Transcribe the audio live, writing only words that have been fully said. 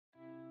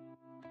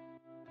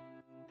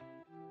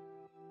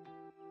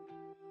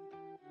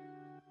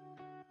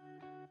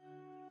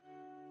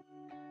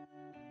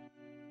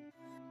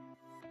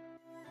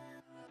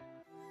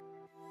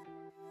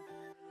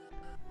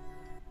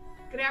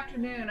Good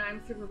afternoon,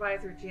 I'm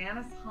Supervisor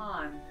Janice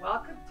Hahn.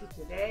 Welcome to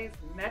today's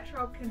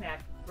Metro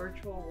Connect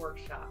virtual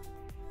workshop.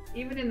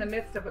 Even in the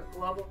midst of a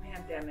global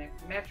pandemic,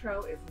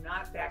 Metro is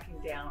not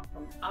backing down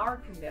from our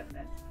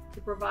commitment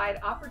to provide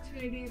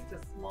opportunities to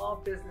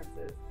small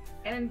businesses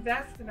and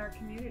invest in our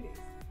communities.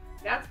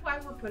 That's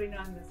why we're putting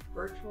on this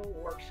virtual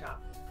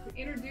workshop to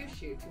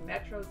introduce you to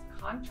Metro's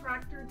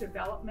Contractor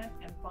Development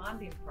and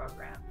Bonding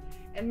Program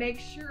and make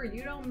sure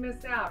you don't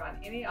miss out on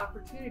any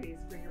opportunities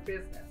for your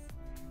business.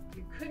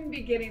 You couldn't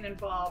be getting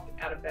involved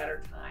at a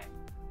better time.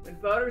 When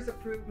voters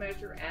approved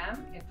Measure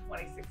M in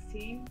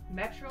 2016,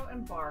 Metro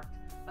embarked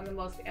on the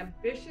most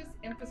ambitious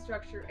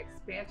infrastructure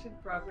expansion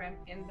program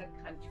in the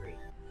country.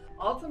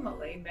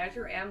 Ultimately,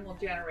 Measure M will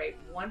generate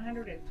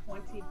 $120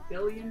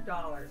 billion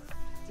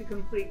to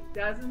complete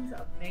dozens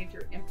of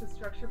major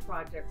infrastructure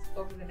projects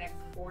over the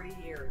next 40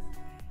 years.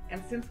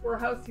 And since we're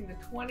hosting the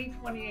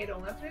 2028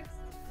 Olympics,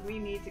 we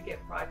need to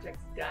get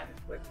projects done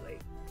quickly.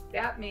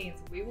 That means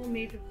we will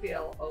need to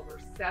fill over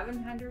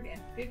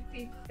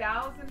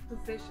 750,000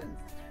 positions,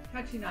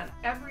 touching on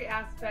every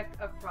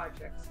aspect of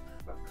projects,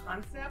 from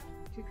concept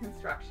to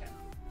construction.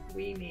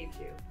 We need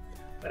you.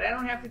 But I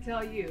don't have to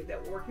tell you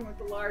that working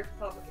with a large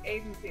public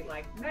agency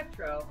like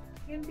Metro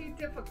can be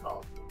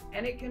difficult,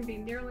 and it can be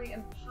nearly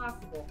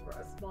impossible for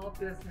a small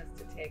business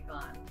to take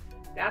on.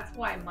 That's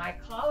why my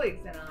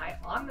colleagues and I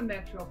on the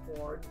Metro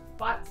board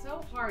fought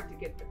so hard to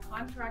get the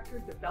Contractor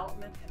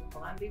Development and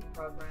Bonding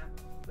Program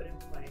put in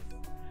place.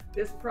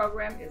 This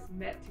program is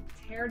meant to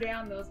tear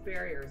down those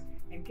barriers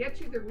and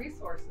get you the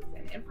resources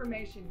and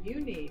information you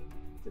need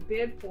to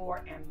bid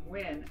for and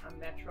win a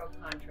Metro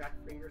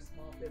contract for your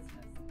small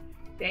business.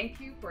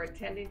 Thank you for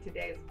attending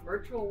today's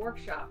virtual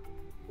workshop.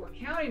 We're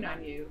counting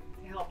on you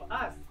to help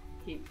us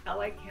keep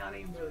LA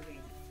County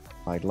moving.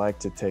 I'd like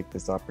to take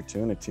this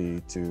opportunity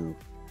to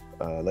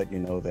let you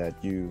know that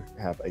you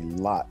have a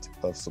lot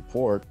of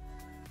support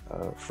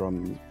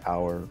from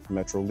our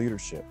Metro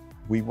leadership.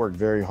 We work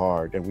very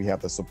hard and we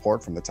have the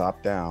support from the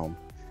top down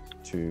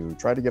to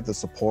try to give the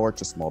support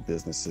to small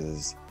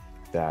businesses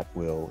that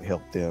will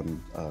help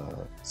them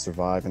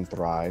survive and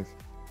thrive.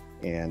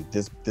 And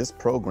this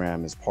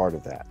program is part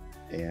of that.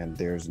 And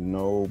there's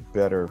no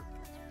better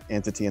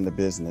entity in the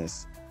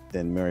business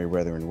than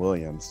Meriwether &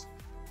 Williams,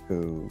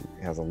 who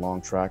has a long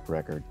track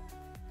record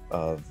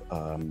of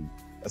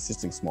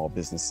assisting small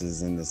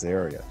businesses in this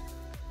area.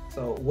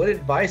 So what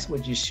advice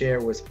would you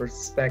share with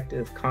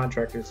prospective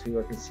contractors who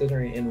are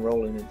considering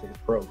enrolling into the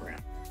program?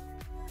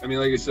 I mean,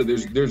 like I said,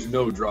 there's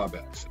no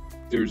drawbacks.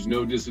 There's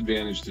no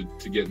disadvantage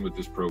to getting with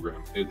this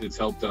program. It's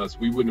helped us.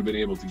 We wouldn't have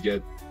been able to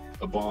get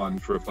a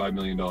bond for a $5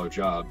 million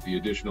job. The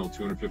additional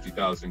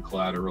 $250,000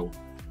 collateral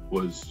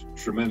was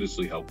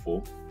tremendously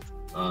helpful.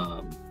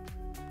 The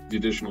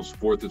additional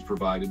support that's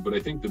provided. But I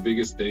think the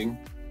biggest thing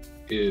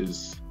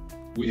is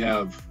we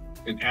have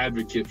an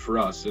advocate for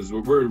us. As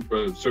we're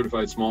a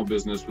certified small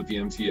business with the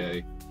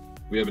MTA,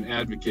 we have an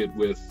advocate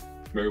with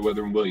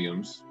Meriwether &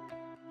 Williams.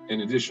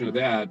 In addition to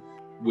that,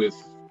 with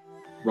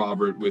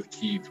Robert, with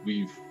Keith,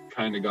 we've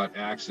kind of got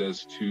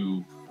access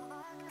to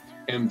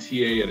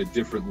MTA at a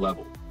different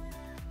level,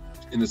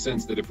 in the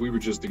sense that if we were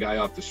just a guy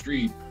off the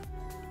street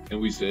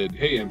and we said,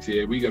 hey,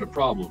 MTA, we got a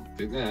problem,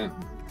 then,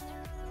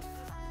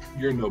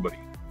 you're nobody.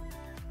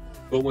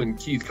 But when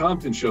Keith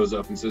Compton shows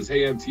up and says,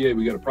 hey, MTA,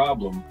 we got a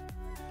problem,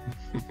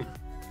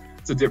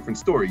 it's a different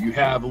story. You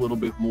have a little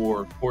bit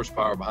more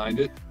horsepower behind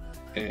it.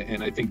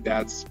 And I think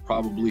that's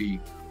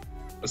probably,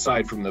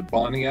 aside from the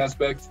bonding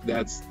aspect,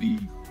 that's the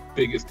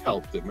biggest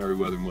help that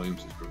Meriwether &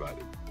 Williams has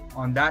provided.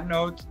 On that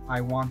note, I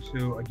want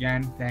to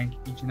again thank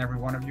each and every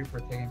one of you for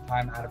taking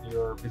time out of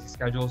your busy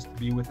schedules to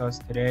be with us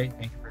today.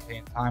 Thank you for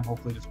taking time.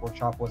 Hopefully this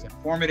workshop was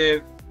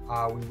informative.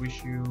 We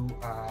wish you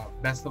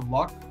best of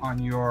luck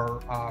on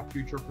your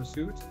future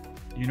pursuits.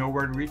 You know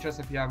where to reach us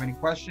if you have any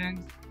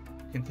questions.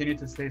 Continue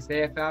to stay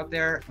safe out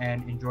there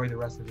and enjoy the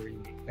rest of your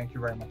evening. Thank you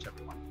very much,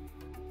 everyone.